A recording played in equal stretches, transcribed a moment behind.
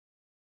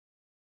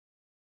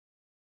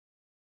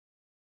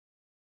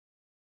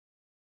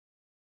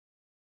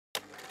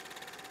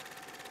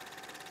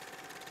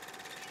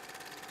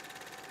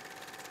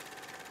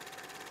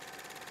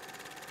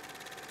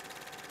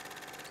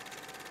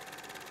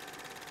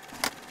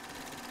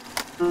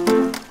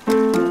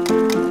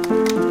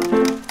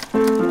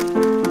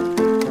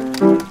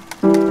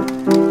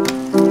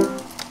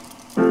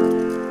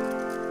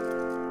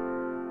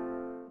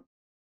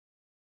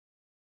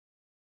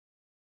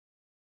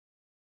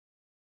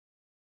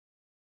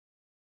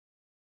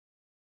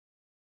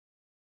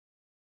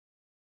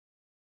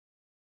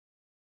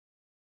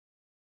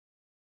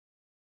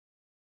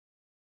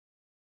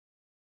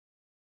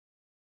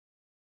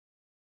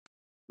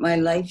My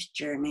life's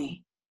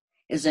journey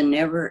is a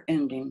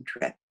never-ending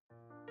trip.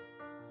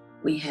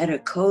 We had a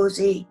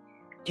cozy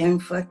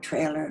 10-foot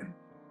trailer,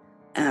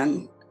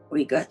 and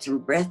we got some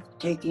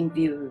breathtaking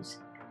views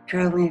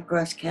traveling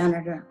across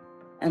Canada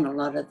and a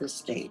lot of the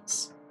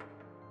States.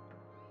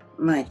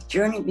 My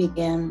journey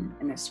began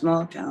in a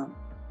small town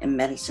in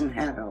Medicine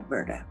Hat,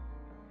 Alberta,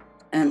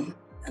 and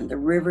the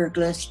river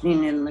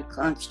glistening in the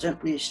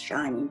constantly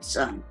shining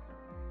sun.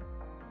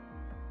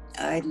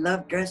 I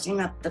loved dressing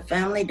up the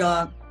family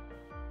dog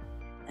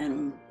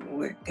and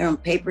working on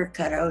paper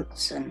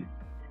cutouts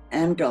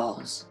and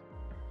dolls.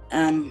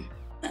 And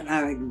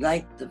I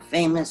liked the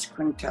famous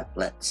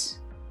quintuplets.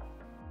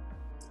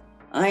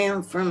 I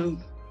am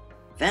from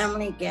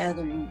family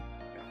gathering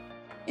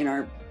in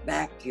our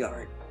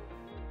backyard.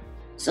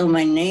 So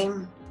my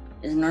name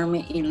is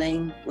Norma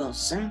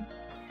Wilson,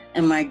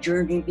 and my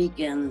journey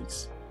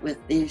begins with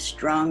these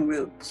strong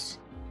roots.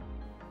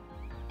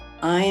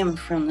 I am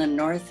from the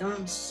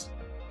Northams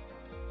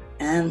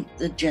and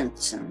the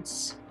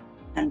Jensens,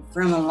 and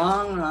from a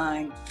long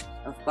line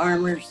of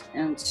farmers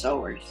and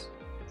sowers.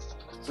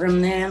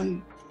 From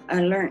them,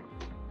 I learned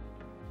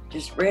to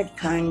spread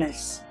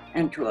kindness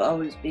and to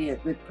always be a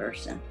good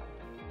person.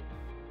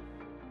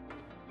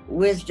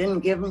 Wisdom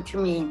given to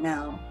me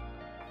now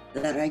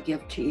that I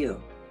give to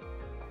you.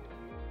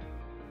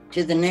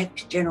 To the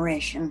next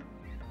generation,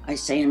 I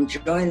say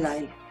enjoy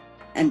life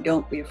and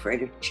don't be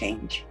afraid of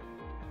change.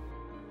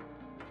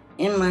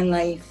 In my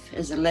life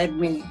has led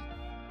me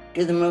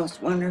to the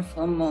most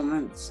wonderful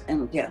moments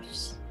and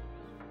gifts.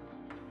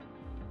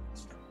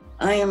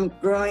 I am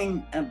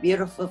growing a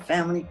beautiful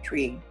family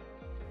tree,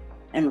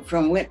 and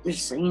from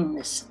witnessing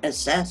this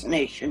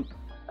assassination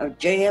of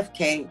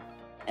JFK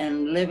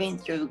and living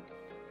through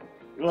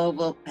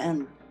global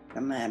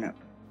pandemic,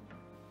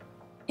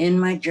 in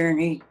my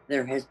journey,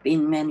 there has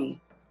been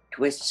many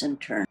twists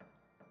and turns.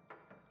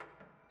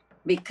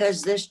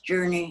 Because this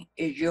journey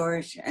is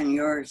yours and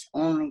yours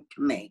only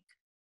to make.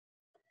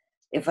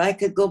 If I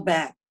could go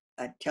back,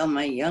 I'd tell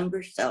my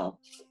younger self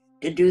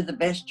to do the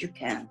best you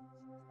can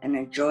and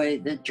enjoy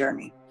the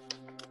journey.